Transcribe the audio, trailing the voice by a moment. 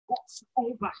cross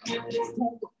over,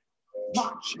 forward,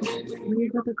 march. We're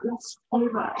about to cross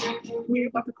over. We're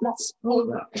about to cross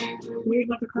over. We're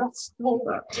about to cross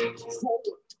over, forward.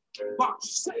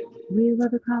 We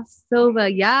love the crossover.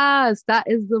 Yes, that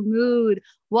is the mood.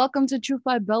 Welcome to Truth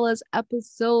by Bella's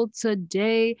episode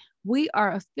today. We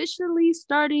are officially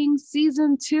starting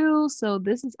season 2. So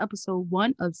this is episode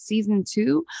 1 of season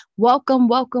 2. Welcome,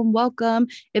 welcome, welcome.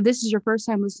 If this is your first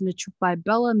time listening to Truth by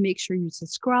Bella, make sure you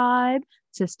subscribe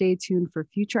to stay tuned for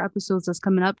future episodes that's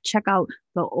coming up. Check out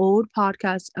the old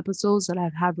podcast episodes that I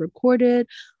have recorded.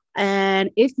 And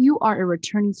if you are a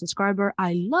returning subscriber,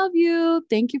 I love you.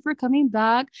 Thank you for coming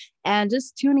back and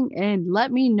just tuning in.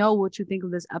 Let me know what you think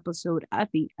of this episode at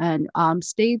the end.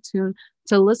 Stay tuned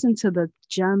to listen to the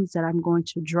gems that I'm going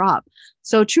to drop.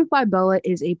 So Truth by Bella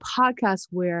is a podcast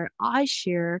where I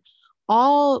share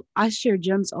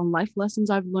gems on life lessons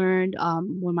I've learned,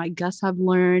 what my guests have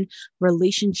learned,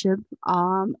 relationship,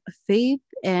 faith,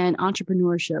 and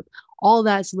entrepreneurship. All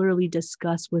that's literally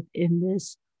discussed within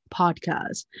this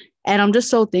podcast. And I'm just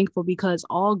so thankful because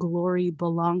all glory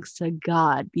belongs to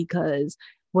God, because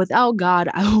without God,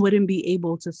 I wouldn't be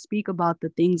able to speak about the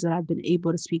things that I've been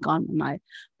able to speak on my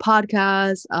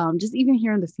podcast. Just even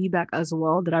hearing the feedback as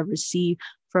well that I've received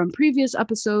from previous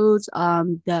episodes,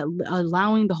 that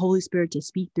allowing the Holy Spirit to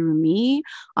speak through me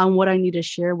on what I need to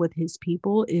share with his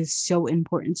people is so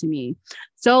important to me.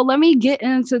 So let me get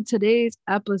into today's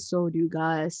episode, you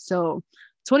guys. So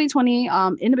 2020,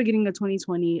 in the beginning of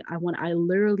 2020, when I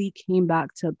literally came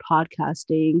back to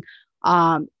podcasting,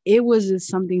 it was just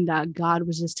something that God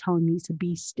was just telling me to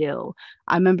be still.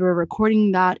 I remember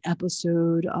recording that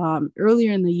episode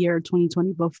earlier in the year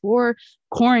 2020, before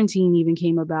quarantine even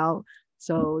came about.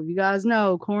 So you guys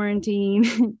know quarantine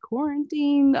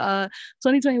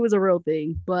 2020 was a real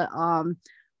thing. But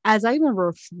as I even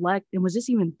reflect and was just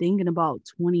even thinking about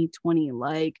 2020,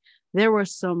 like there were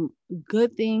some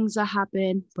good things that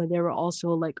happened, but there were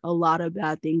also like a lot of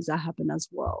bad things that happened as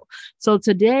well. So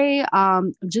today,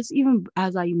 just even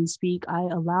as I even speak, I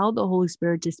allow the Holy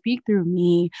Spirit to speak through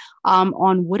me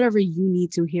on whatever you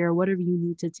need to hear, whatever you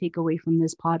need to take away from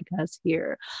this podcast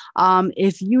here.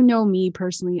 If you know me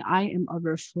personally, I am a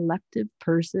reflective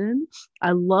person.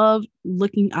 I love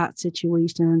looking at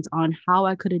situations on how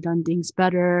I could have done things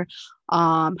better.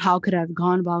 How could I have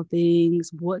gone about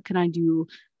things? What can I do?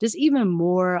 Just even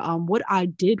more, what I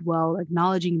did well,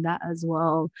 acknowledging that as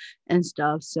well and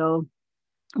stuff. So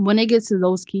when it gets to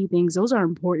those key things, those are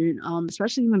important,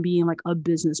 especially even being like a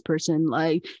business person.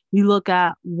 Like you look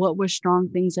at what were strong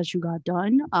things that you got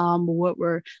done, what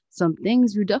were some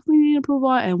things you definitely need to improve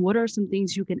on, and what are some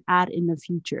things you can add in the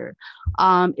future.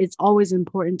 It's always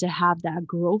important to have that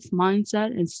growth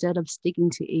mindset instead of sticking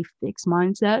to a fixed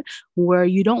mindset where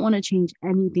you don't want to change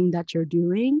anything that you're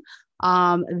doing.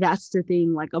 That's the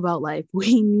thing, like about life.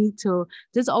 We need to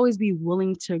just always be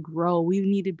willing to grow. We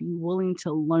need to be willing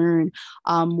to learn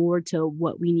more to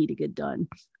what we need to get done.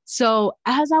 So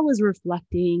as I was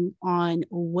reflecting on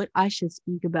what I should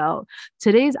speak about,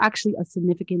 today is actually a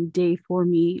significant day for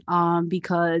me,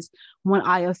 because when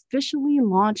I officially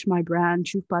launched my brand,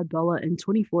 Truth by Bella, in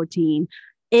 2014,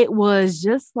 it was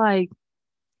just like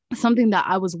something that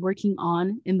I was working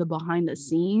on in the behind the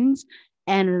scenes.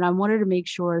 And I wanted to make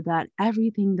sure that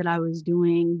everything that I was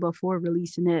doing before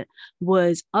releasing it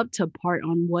was up to part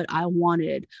on what I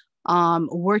wanted.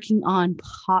 Working on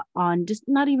just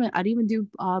not even, I didn't even do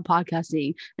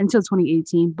podcasting until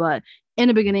 2018, but in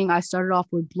the beginning, I started off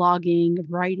with blogging,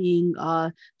 writing,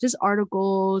 just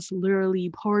articles,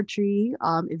 literally poetry.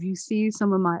 If you see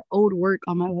some of my old work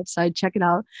on my website, check it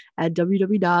out at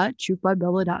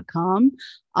www.truthbybella.com.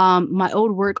 My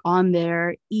old work on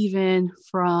there, even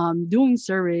from doing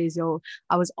surveys,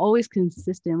 I was always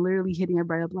consistent, literally hitting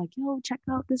everybody up like, check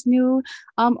out this new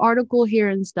article here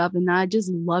and stuff. And I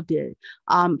just loved it.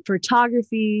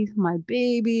 Photography, my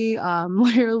baby,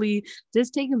 literally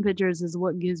just taking pictures is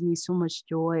what gives me so much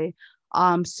joy.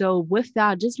 So with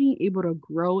that, just being able to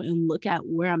grow and look at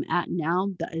where I'm at now,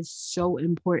 that is so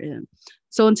important.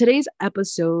 So in today's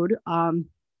episode,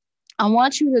 I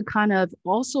want you to kind of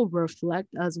also reflect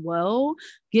as well,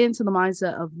 get into the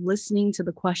mindset of listening to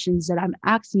the questions that I'm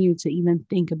asking you to even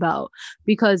think about,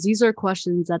 because these are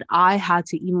questions that I had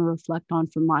to even reflect on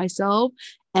for myself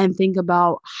and think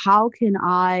about how can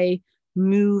I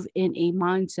move in a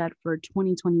mindset for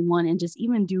 2021 and just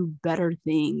even do better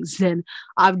things than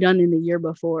I've done in the year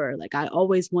before. Like I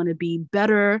always want to be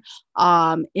better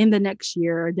in the next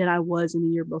year than I was in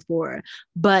the year before.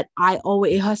 But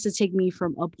it has to take me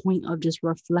from a point of just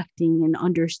reflecting and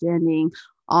understanding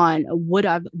on what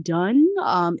I've done,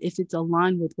 if it's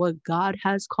aligned with what God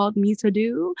has called me to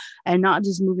do, and not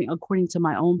just moving according to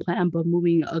my own plan, but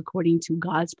moving according to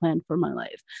God's plan for my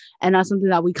life. And that's something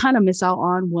that we kind of miss out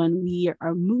on when we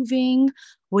are moving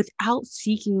without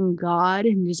seeking God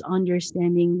and just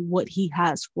understanding what He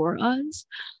has for us.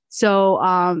 So,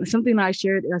 something that I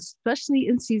shared, especially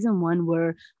in season one,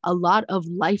 were a lot of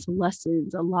life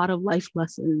lessons, a lot of life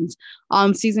lessons.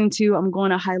 Season two, I'm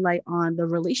going to highlight on the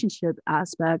relationship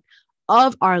aspect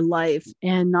of our life,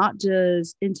 and not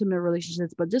just intimate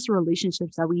relationships, but just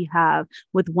relationships that we have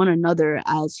with one another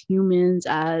as humans,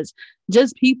 as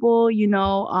just people.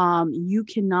 You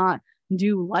cannot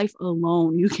do life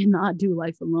alone. You cannot do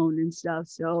life alone and stuff.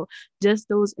 So just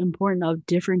those important of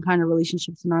different kind of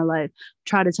relationships in our life,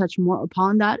 try to touch more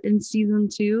upon that in season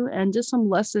two, and just some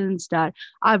lessons that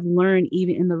I've learned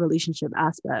even in the relationship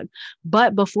aspect.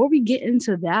 But before we get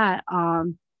into that,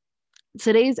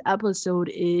 today's episode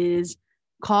is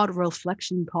called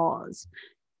Reflection Pause.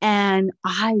 And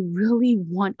I really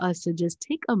want us to just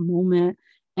take a moment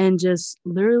and just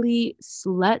literally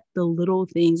let the little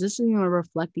things, this is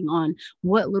reflecting on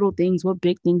what little things, what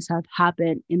big things have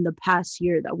happened in the past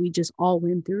year that we just all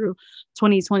went through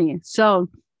 2020. So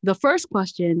the first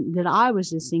question that I was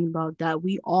just thinking about that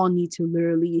we all need to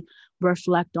literally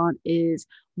reflect on is,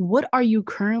 what are you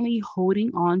currently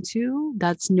holding on to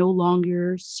that's no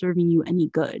longer serving you any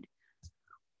good?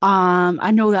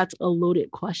 I know that's a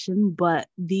loaded question, but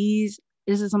this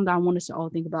is something I want us to all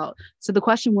think about. So the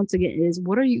question once again is,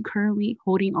 what are you currently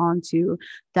holding on to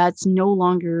that's no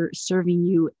longer serving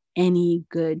you any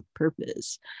good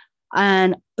purpose?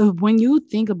 And when you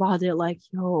think about it, like,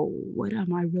 yo, what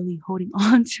am I really holding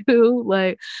on to?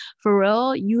 Like, for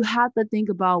real, you have to think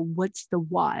about what's the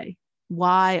why.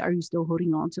 Why are you still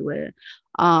holding on to it?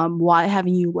 Why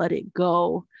haven't you let it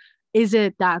go? Is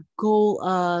it that goal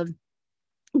of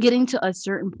getting to a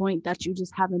certain point that you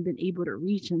just haven't been able to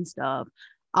reach and stuff?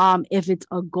 If it's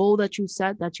a goal that you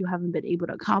set that you haven't been able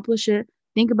to accomplish it,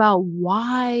 think about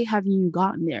why haven't you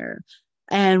gotten there,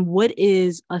 and what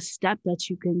is a step that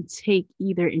you can take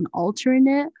either in altering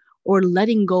it or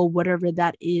letting go whatever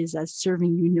that is that's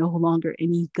serving you no longer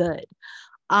any good.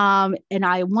 And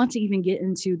I want to even get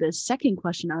into the second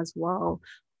question as well.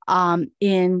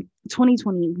 In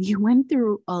 2020, we went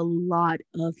through a lot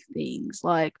of things.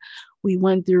 Like, we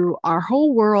went through our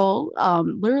whole world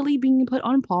literally being put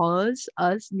on pause,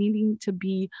 us needing to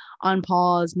be on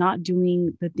pause, not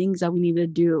doing the things that we need to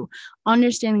do,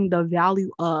 understanding the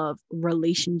value of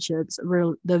relationships,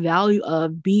 the value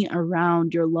of being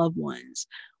around your loved ones.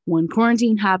 When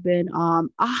quarantine happened,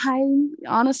 I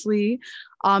honestly,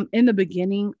 in the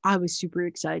beginning, I was super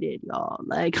excited, y'all.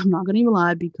 Like, I'm not gonna even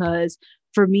lie, because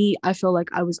for me, I feel like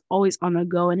I was always on a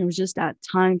go, and it was just that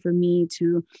time for me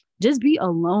to just be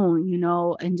alone,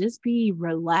 and just be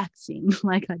relaxing.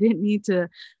 Like, I didn't need to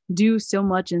do so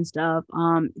much and stuff.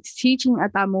 Teaching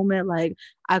at that moment, like,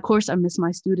 of course, I miss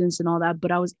my students and all that,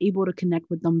 but I was able to connect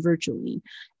with them virtually.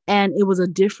 And it was a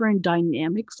different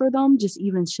dynamic for them, just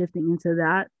even shifting into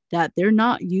that they're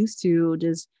not used to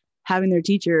just having their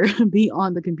teacher be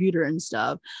on the computer and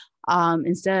stuff.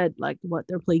 Instead, like, what,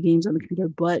 they're play games on the computer.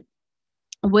 But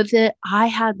with it, I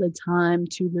had the time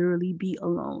to literally be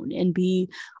alone and be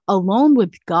alone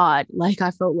with God. Like,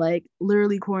 I felt like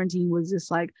literally quarantine was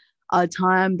just like a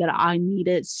time that I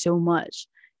needed so much.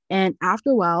 And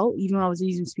after a while, even I was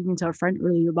even speaking to a friend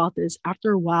earlier about this,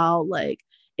 after a while, like,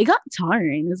 it got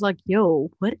tiring. It's like,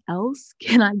 yo, what else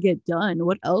can I get done?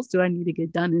 What else do I need to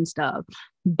get done and stuff?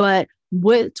 But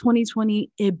with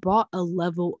 2020, it brought a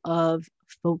level of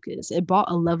focus. It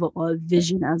brought a level of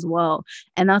vision as well.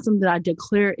 And that's something that I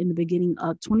declared in the beginning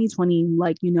of 2020.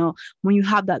 Like, when you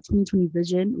have that 2020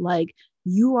 vision, like,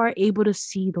 you are able to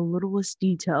see the littlest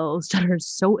details that are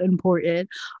so important,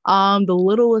 the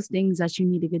littlest things that you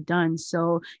need to get done.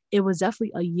 So it was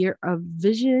definitely a year of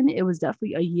vision. It was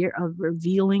definitely a year of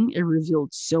revealing. It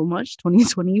revealed so much.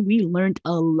 2020, we learned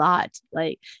a lot.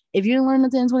 Like, if you didn't learn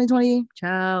nothing in 2020,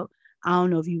 child, I don't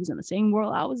know if you was in the same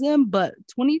world I was in, but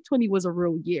 2020 was a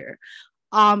real year.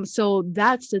 So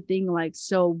that's the thing. Like,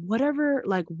 so whatever,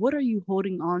 like, what are you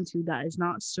holding on to that is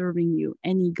not serving you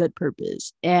any good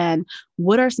purpose? And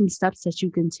what are some steps that you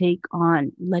can take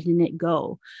on letting it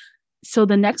go? So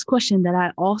the next question that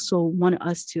I also want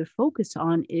us to focus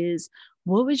on is,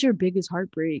 what was your biggest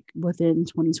heartbreak within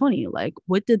 2020? Like,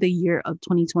 what did the year of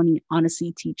 2020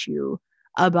 honestly teach you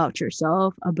about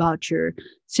yourself, about your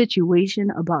situation,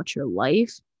 about your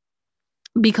life?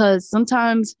 Because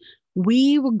sometimes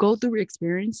we will go through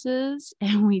experiences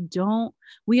and we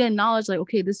acknowledge, like,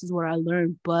 okay, this is what I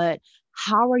learned, but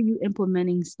how are you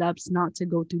implementing steps not to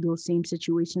go through those same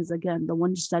situations again, the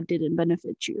ones that didn't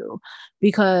benefit you?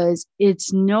 Because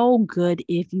it's no good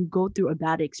if you go through a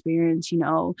bad experience,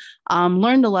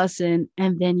 learn the lesson,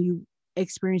 and then you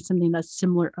experience something that's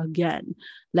similar again.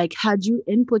 Like, had you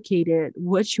implicated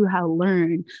what you had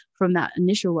learned from that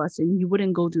initial lesson, you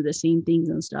wouldn't go through the same things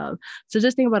and stuff. So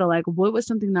just think about it, like, what was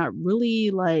something that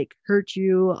really like hurt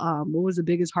you? What was the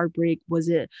biggest heartbreak? Was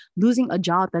it losing a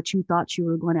job that you thought you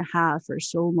were going to have for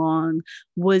so long?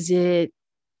 Was it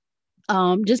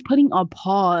just putting a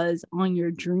pause on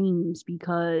your dreams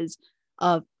because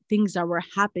of things that were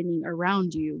happening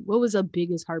around you? What was the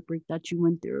biggest heartbreak that you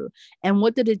went through? And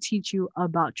what did it teach you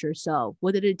about yourself?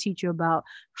 What did it teach you about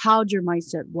how your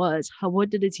mindset was? What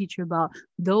did it teach you about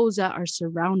those that are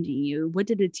surrounding you? What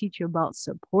did it teach you about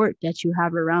support that you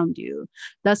have around you?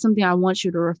 That's something I want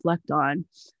you to reflect on.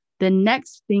 The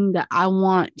next thing that I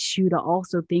want you to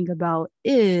also think about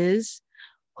is,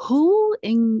 who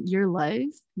in your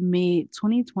life made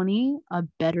 2020 a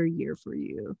better year for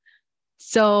you?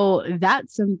 So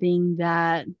that's something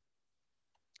that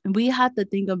we have to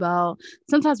think about.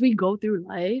 Sometimes we go through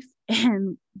life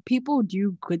and people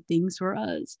do good things for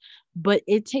us, but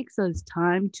it takes us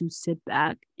time to sit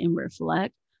back and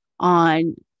reflect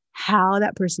on how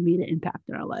that person made an impact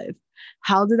in our life.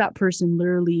 How did that person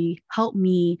literally help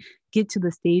me get to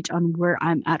the stage on where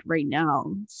I'm at right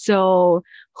now? So,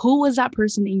 who was that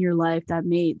person in your life that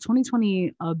made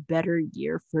 2020 a better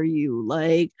year for you?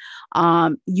 Like,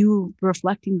 you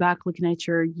reflecting back, looking at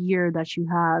your year that you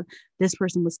have, this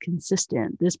person was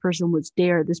consistent, this person was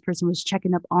there, this person was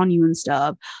checking up on you and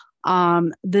stuff.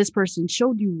 This person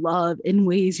showed you love in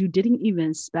ways you didn't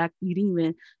even expect, you didn't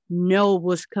even know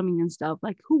was coming and stuff.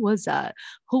 Like, who was that?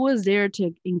 Who was there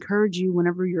to encourage you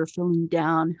whenever you're feeling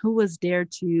down? Who was there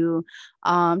to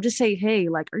just say, hey,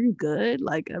 like, are you good?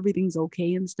 Like, everything's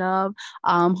okay and stuff.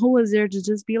 Who was there to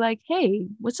just be like, hey,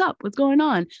 what's up? What's going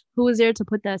on? Who was there to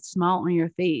put that smile on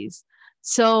your face?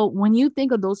 So when you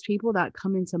think of those people that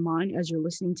come into mind as you're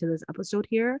listening to this episode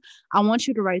here, I want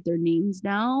you to write their names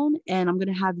down, and I'm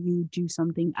going to have you do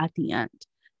something at the end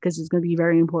because it's going to be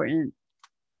very important.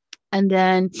 And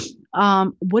then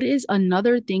what is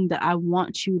another thing that I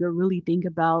want you to really think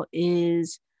about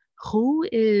is, who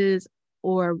is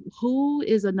who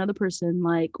is another person,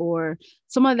 like, or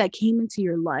someone that came into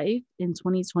your life in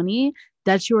 2020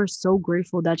 that you are so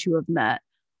grateful that you have met.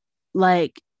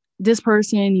 Like, this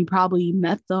person, you probably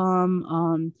met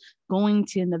them going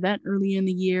to an event early in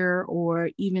the year,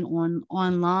 or even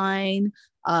online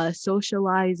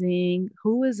socializing.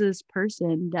 Who is this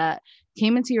person that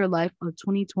came into your life of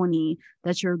 2020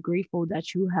 that you're grateful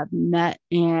that you have met,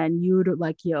 and you'd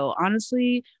like, yo,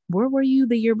 honestly, where were you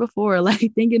the year before?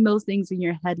 Like, thinking those things in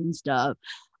your head and stuff.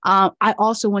 I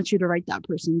also want you to write that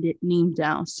person name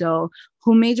down. So,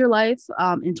 who made your life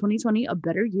in 2020 a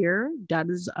better year? That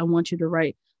is, I want you to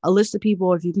write a list of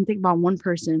people. If you can think about one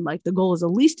person, like, the goal is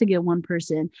at least to get one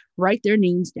person, write their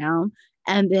names down.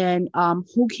 And then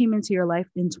who came into your life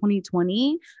in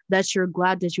 2020 that you're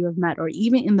glad that you have met, or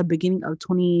even in the beginning of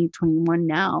 2021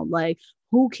 now, like,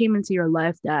 who came into your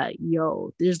life that,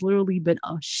 yo, there's literally been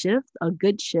a shift, a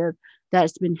good shift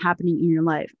that's been happening in your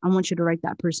life. I want you to write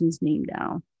that person's name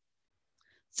down.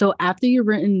 So after you've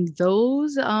written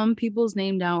those people's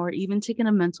name down, or even taken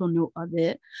a mental note of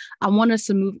it, I want us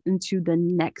to move into the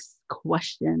next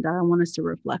question that I want us to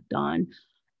reflect on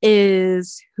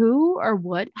is, who or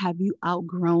what have you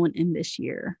outgrown in this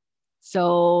year?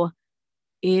 So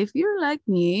if you're like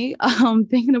me,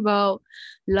 thinking about,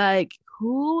 like,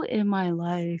 who in my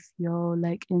life, yo,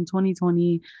 like in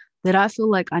 2020, that I feel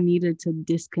like I needed to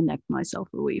disconnect myself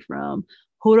away from.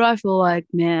 Who do I feel like,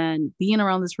 man, being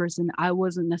around this person, I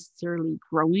wasn't necessarily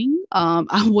growing.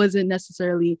 I wasn't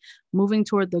necessarily moving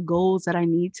toward the goals that I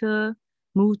need to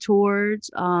move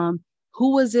towards.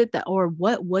 Who was it that, or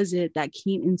what was it that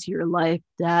came into your life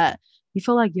that you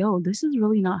feel like, yo, this is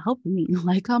really not helping me?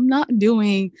 Like, I'm not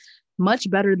doing much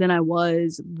better than I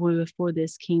was before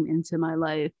this came into my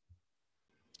life.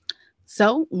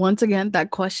 So, once again,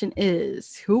 that question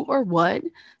is, who or what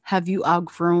have you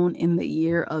outgrown in the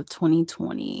year of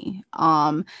 2020?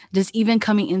 Just even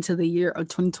coming into the year of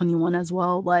 2021 as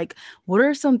well. Like, what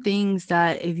are some things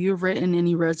that, if you've written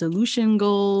any resolution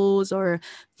goals or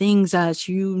things that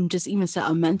you just even set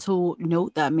a mental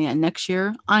note that, man, next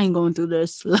year I ain't going through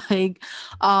this. Like,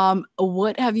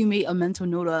 what have you made a mental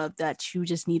note of that you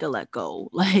just need to let go?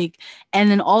 Like, and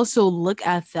then also look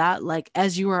at that, like,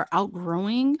 as you are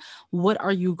outgrowing, what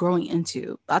are you growing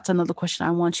into? That's another question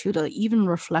I want you to even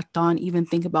reflect reflect on, even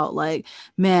think about like,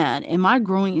 man, am I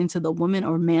growing into the woman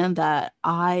or man that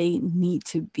I need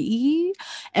to be?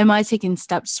 Am I taking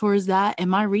steps towards that?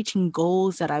 Am I reaching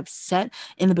goals that I've set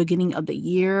in the beginning of the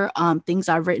year? Things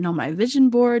I've written on my vision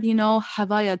board,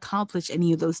 have I accomplished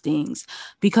any of those things?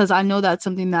 Because I know that's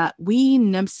something that we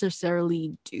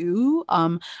necessarily do.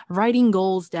 Writing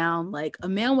goals down, like a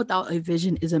man without a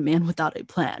vision is a man without a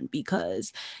plan,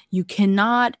 because you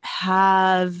cannot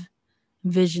have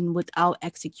vision without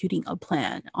executing a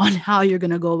plan on how you're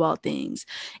going to go about things.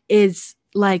 It's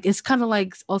kind of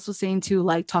like also saying to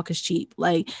like talk is cheap.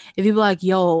 Like if you're like,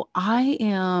 yo, I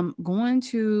am going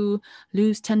to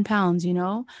lose 10 pounds,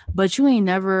 but you ain't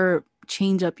never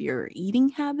change up your eating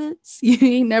habits. You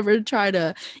ain't never try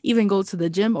to even go to the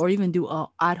gym or even do a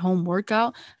at-home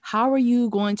workout. How are you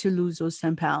going to lose those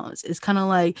 10 pounds? It's kind of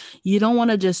like you don't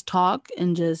want to just talk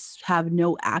and just have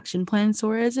no action plan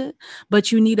towards it,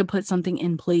 but you need to put something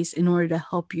in place in order to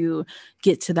help you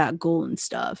get to that goal and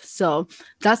stuff. So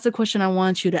that's the question I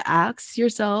want you to ask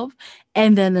yourself.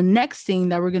 And then the next thing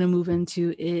that we're going to move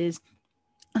into is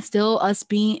still us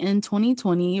being in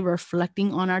 2020,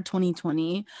 reflecting on our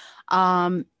 2020.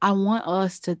 I want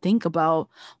us to think about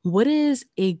what is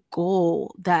a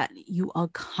goal that you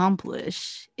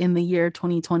accomplish in the year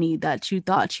 2020 that you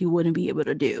thought you wouldn't be able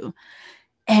to do.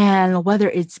 And whether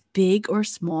it's big or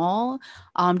small,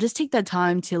 just take that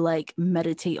time to like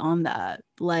meditate on that.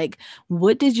 Like,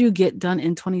 what did you get done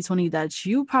in 2020 that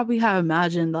you probably have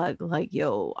imagined like,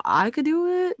 yo, I could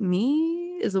do it,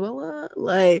 me, Isabella,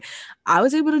 like I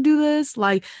was able to do this.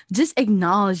 Like, just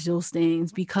acknowledge those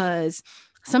things, because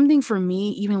something for me,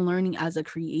 even learning as a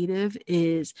creative,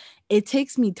 is it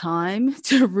takes me time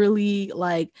to really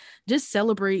like just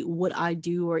celebrate what I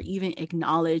do, or even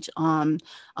acknowledge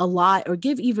a lot, or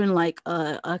give even like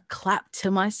a clap to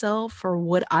myself for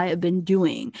what I have been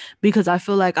doing, because I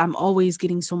feel like I'm always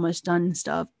getting so much done and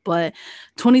stuff. But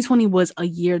 2020 was a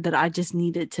year that I just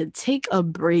needed to take a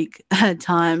break at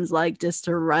times, like just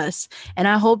to rest. And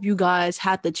I hope you guys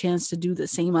had the chance to do the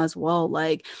same as well.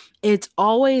 Like it's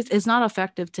not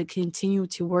effective to continue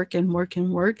to work and work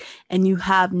and work and you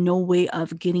have no way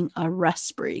of getting a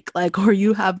rest break, like, or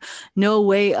you have no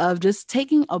way of just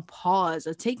taking a pause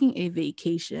or taking a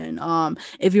vacation.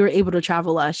 If you were able to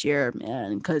travel last year,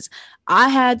 man, because I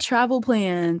had travel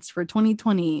plans for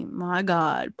 2020, my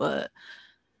God, but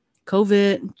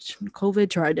COVID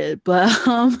tried it.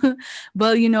 But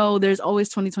but there's always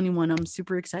 2021. I'm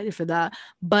super excited for that.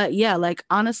 But yeah, like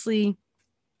honestly,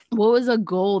 what was a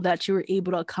goal that you were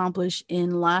able to accomplish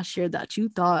in last year that you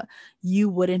thought you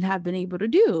wouldn't have been able to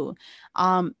do?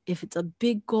 If it's a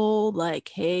big goal, like,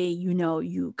 hey,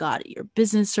 you got your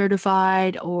business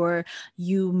certified, or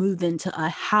you moved into a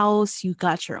house, you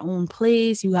got your own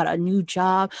place, you got a new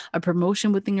job, a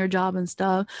promotion within your job and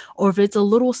stuff. Or if it's a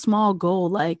little small goal,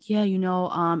 like, yeah,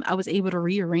 I was able to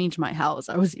rearrange my house.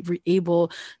 I was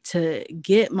able to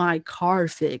get my car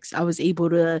fixed. I was able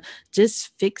to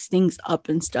just fix things up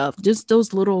and stuff. Just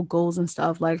those little goals and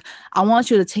stuff. Like, I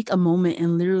want you to take a moment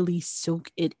and literally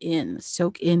soak in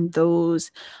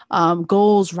those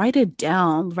goals. Write it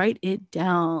down. Write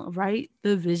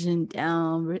the vision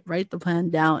down. Write the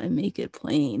plan down and make it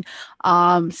plain.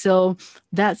 So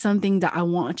that's something that I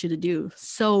want you to do.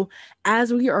 So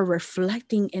as we are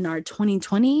reflecting in our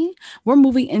 2020, we're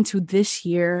moving into this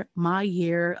year, my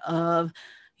year of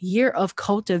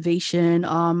cultivation,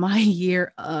 my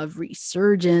year of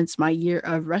resurgence, my year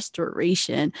of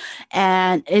restoration,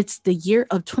 and it's the year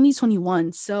of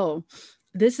 2021. So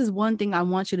this is one thing I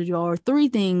want you to do, or three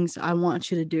things I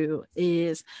want you to do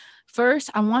is, first,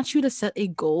 I want you to set a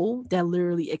goal that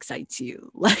literally excites you.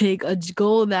 Like a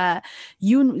goal that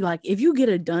you like, if you get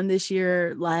it done this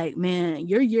year, like, man,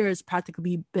 your year has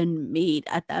practically been made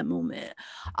at that moment.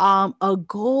 A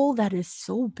goal that is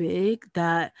so big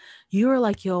that you're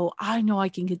like, yo, I know I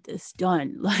can get this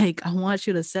done. Like, I want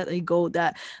you to set a goal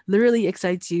that literally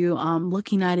excites you.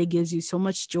 Looking at it gives you so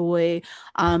much joy,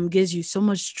 gives you so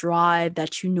much drive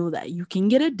that you know that you can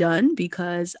get it done,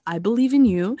 because I believe in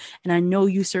you and I know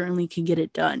you certainly can get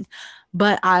it done.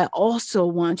 But I also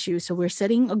want you, so we're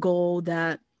setting a goal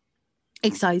that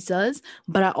excites us,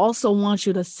 but I also want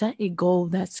you to set a goal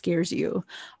that scares you.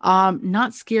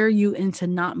 Not scare you into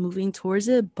not moving towards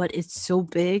it, but it's so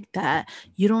big that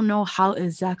you don't know how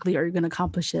exactly are you going to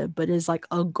accomplish it, but it's like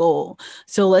a goal.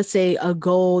 So let's say a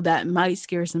goal that might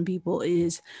scare some people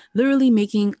is literally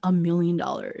making $1 million.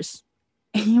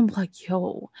 And you're like,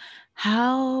 yo,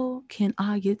 how can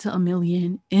I get to a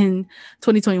million in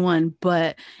 2021?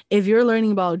 But if you're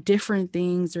learning about different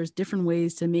things, there's different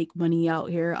ways to make money out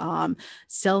here.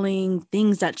 Selling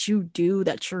things that you do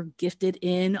that you're gifted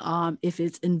in. If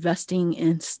it's investing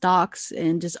in stocks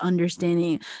and just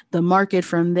understanding the market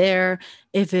from there,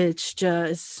 if it's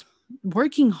just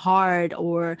working hard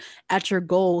or at your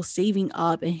goal, saving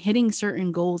up and hitting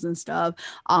certain goals and stuff,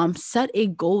 set a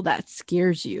goal that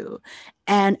scares you.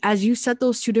 And as you set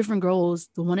those two different goals,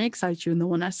 the one that excites you and the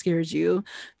one that scares you,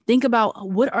 think about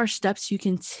what are steps you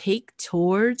can take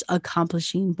towards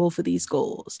accomplishing both of these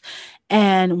goals.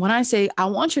 And when I say I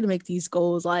want you to make these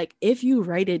goals, like if you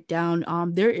write it down,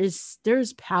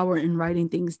 there's power in writing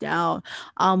things down.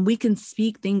 We can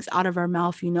speak things out of our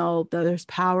mouth, you know, there's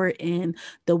power in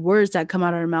the words that come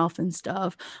out of our mouth and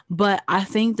stuff. But I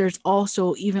think there's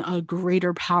also even a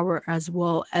greater power as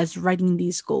well as writing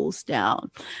these goals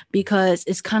down, because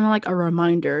it's kind of like a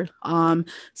reminder.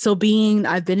 So being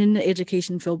I've been in the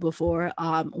education field before,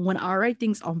 when I write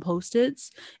things on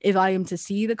post-its, if I am to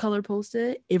see the color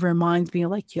post-it, it reminds me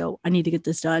like, yo, I need to get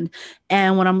this done.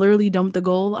 And when I'm literally done with the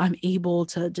goal, I'm able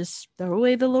to just throw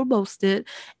away the little post-it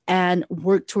and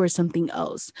work towards something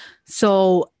else.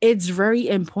 So it's very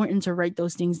important to write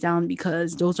those things down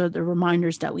because those are the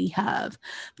reminders that we have.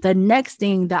 The next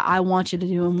thing that I want you to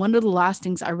do, and one of the last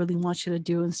things I really want you to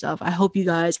do and stuff, I hope you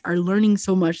guys are learning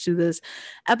so much through this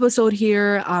episode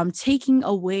here, taking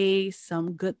away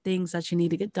some good things that you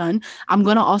need to get done. I'm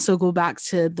going to also go back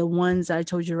to the ones I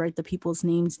told you to write the people's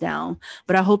names down,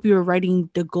 but I hope you're writing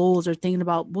the goals or thinking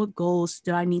about what goals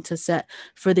do I need to set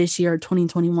for this year,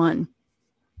 2021.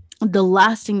 The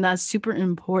last thing that's super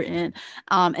important,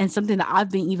 and something that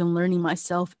I've been even learning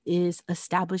myself, is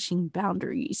establishing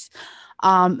boundaries.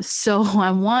 So I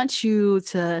want you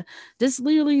to just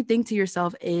literally think to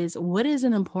yourself, is what is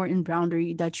an important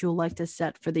boundary that you'll like to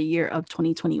set for the year of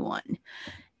 2021?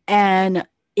 And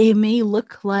it may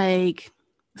look like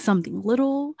something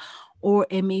little, or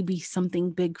it may be something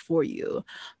big for you.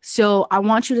 So I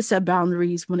want you to set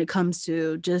boundaries when it comes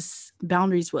to just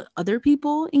boundaries with other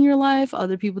people in your life,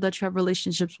 other people that you have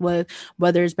relationships with,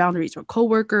 whether it's boundaries with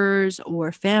coworkers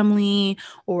or family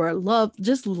or love,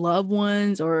 just loved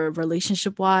ones or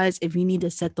relationship wise. If you need to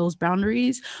set those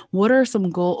boundaries, what are some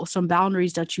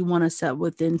boundaries that you want to set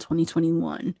within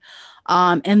 2021?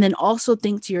 And then also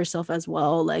think to yourself as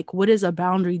well, like, what is a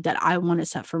boundary that I want to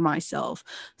set for myself?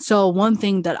 So, one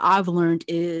thing that I've learned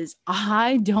is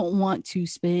I don't want to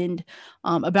spend,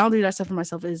 a boundary that I set for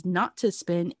myself is not to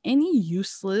spend any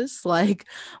useless, like,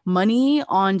 money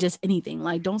on just anything.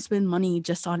 Like, don't spend money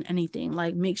just on anything.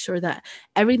 Like, make sure that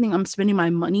everything I'm spending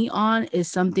my money on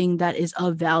is something that is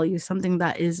of value, something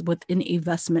that is within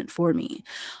investment for me.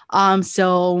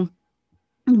 So,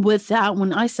 with that,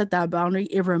 when I set that boundary,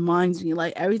 it reminds me,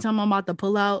 like, every time I'm about to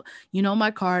pull out, my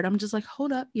card, I'm just like,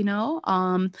 hold up,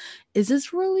 is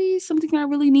this really something I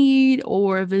really need?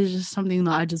 Or if it's just something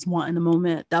that I just want in the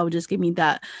moment, that would just give me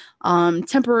that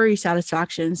temporary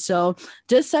satisfaction. So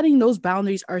just setting those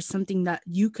boundaries are something that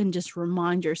you can just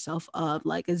remind yourself of,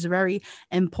 like, it's very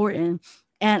important.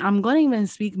 And I'm going to even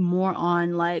speak more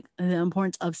on like the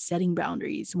importance of setting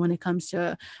boundaries when it comes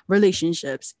to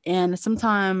relationships. And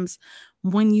sometimes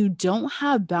when you don't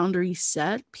have boundaries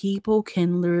set, people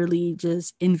can literally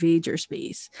just invade your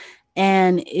space.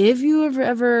 And if you have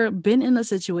ever been in a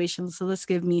situation, so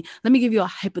let me give you a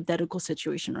hypothetical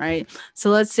situation, right?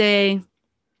 So let's say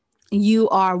you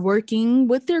are working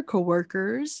with your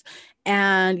coworkers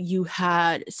and you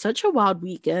had such a wild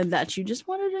weekend that you just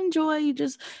wanted to enjoy. You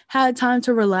just had time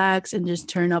to relax and just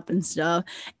turn up and stuff.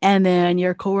 And then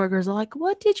your coworkers are like,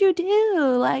 what did you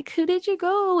do? Like, who did you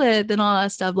go with? And all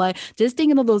that stuff. Like, just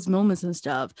thinking of those moments and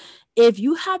stuff. If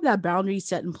you have that boundary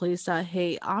set in place that,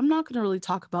 hey, I'm not going to really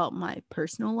talk about my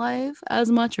personal life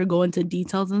as much or go into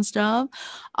details and stuff,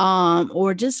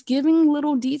 or just giving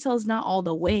little details, not all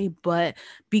the way, but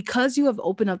because you have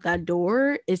opened up that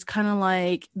door, it's kind of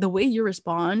like the way you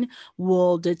respond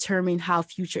will determine how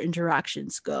future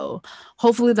interactions go.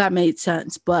 Hopefully that made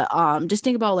sense. But just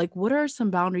think about, like, what are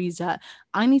some boundaries that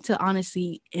I need to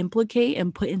honestly implicate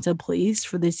and put into place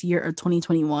for this year of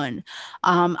 2021.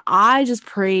 I just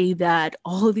pray that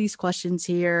all of these questions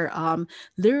here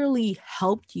literally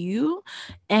helped you.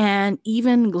 And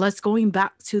even let's going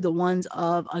back to the ones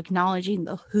of acknowledging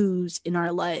the who's in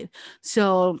our life.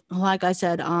 So, like I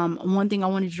said, one thing I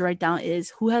wanted to write down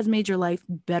is who has made your life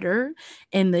better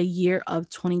in the year of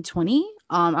 2020.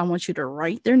 I want you to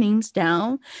write their names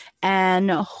down. And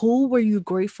who were you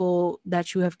grateful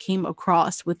that you have came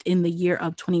across within the year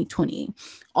of 2020?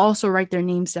 Also write their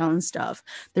names down and stuff.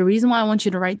 The reason why I want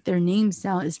you to write their names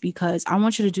down is because I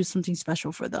want you to do something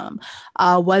special for them.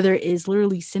 Whether it's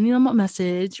literally sending them a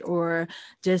message or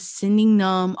just sending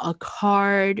them a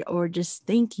card or just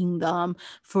thanking them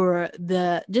for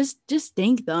the just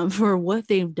thank them for what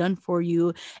they've done for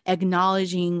you,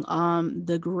 acknowledging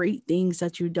the great things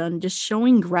that you've done, just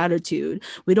showing gratitude.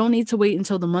 We don't need to wait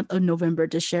until the month of November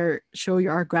to show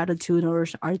our gratitude or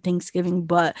our Thanksgiving,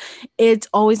 but it's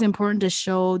always important to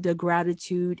show the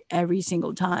gratitude every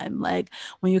single time. Like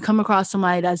when you come across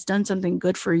somebody that's done something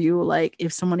good for you, like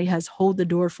if somebody has hold the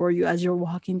door for you as you're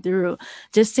walking through,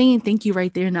 just saying thank you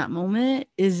right there in that moment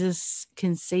is just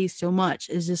can say so much.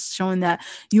 It's just showing that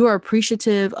you are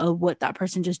appreciative of what that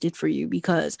person just did for you,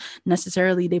 because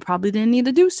necessarily they probably didn't need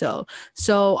to do so.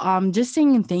 So just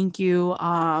saying thank you,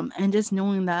 and just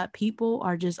knowing that people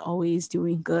are just always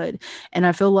doing good. And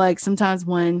I feel like sometimes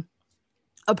when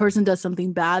a person does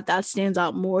something bad, that stands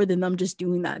out more than them just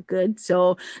doing that good.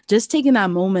 So just taking that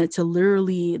moment to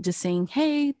literally just saying,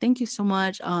 hey, thank you so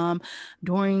much.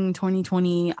 During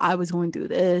 2020, I was going through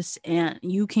this and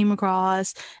you came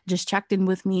across, just checked in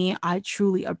with me. I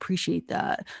truly appreciate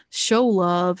that. Show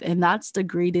love. And that's the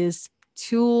greatest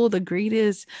tool, the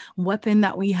greatest weapon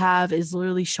that we have is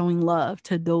literally showing love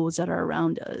to those that are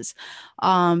around us.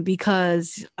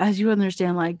 Because as you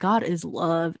understand, like God is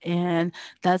love, and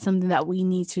that's something that we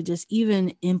need to just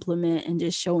even implement and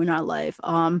just show in our life.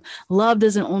 Love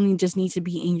doesn't only just need to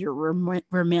be in your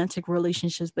romantic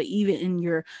relationships, but even in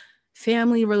your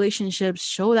family relationships.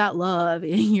 Show that love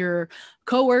in your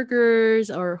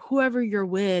coworkers or whoever you're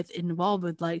with, involved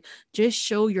with. Like, just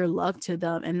show your love to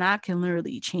them, and that can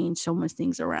literally change so much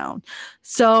things around.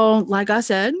 So like I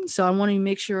said, so I want to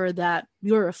make sure that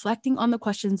you're reflecting on the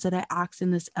questions that I asked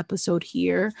in this episode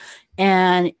here,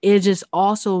 and it just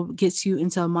also gets you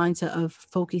into a mindset of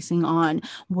focusing on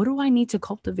what do I need to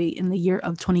cultivate in the year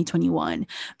of 2021,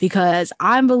 because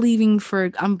I'm believing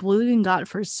God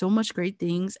for so much great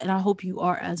things, and I hope you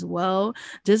are as well.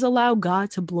 Just allow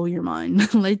God to blow your mind.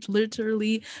 Like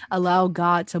literally allow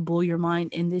God to blow your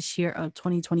mind in this year of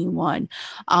 2021.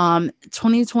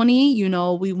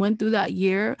 2020, we went through that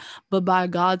year, but by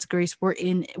God's grace, we're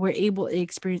able to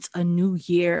experience a new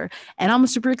year. And I'm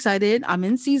super excited. I'm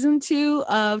in season 2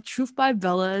 of Truth by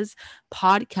Bella's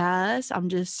podcast. I'm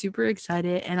just super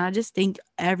excited. And I just thank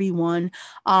everyone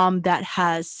that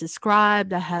has subscribed,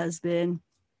 that has been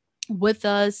with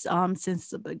us since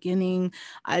the beginning.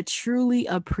 I truly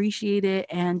appreciate it,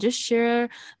 and just share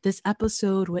this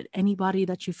episode with anybody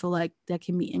that you feel like that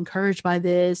can be encouraged by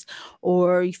this,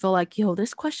 or you feel like, yo,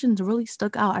 this question's really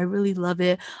stuck out. I really love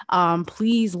it.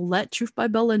 Please let Truth by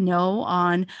Bella know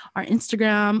on our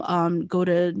Instagram. Go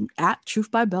to at Truth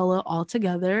by Bella all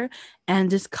together, and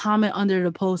just comment under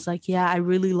the post like, yeah, I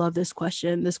really love this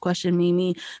question. This question made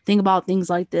me think about things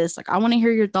like this. Like, I want to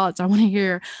hear your thoughts. I want to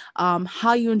hear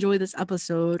how you enjoy this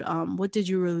episode. What did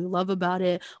you really love about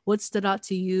it? What stood out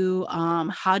to you?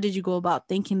 How did you go about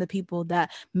thanking the people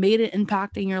that made an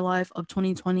impact in your life of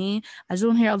 2020? I just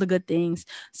want to hear all the good things.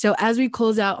 So as we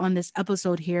close out on this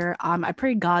episode here, I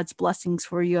pray God's blessings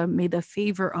for you. May the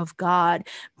favor of God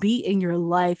be in your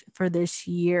life for this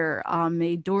year.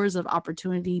 May doors of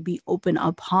opportunity be open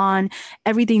upon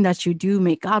everything that you do.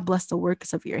 May God bless the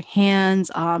works of your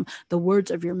hands, the words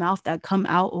of your mouth that come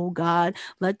out, oh God.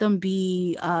 Let them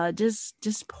be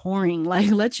just pouring,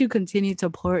 like let you continue to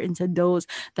pour into those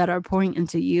that are pouring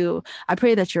into you. I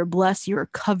pray that you're blessed, you're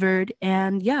covered,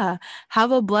 and yeah,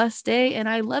 have a blessed day. And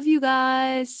I love you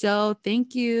guys. So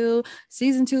thank you.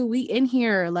 Season 2, we in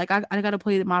here. Like I gotta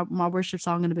play my worship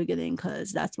song in the beginning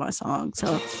because that's my song.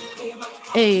 So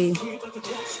hey,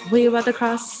 we about to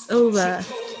cross over.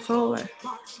 Forward.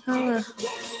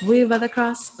 We about to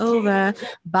cross over.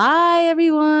 Bye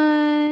everyone.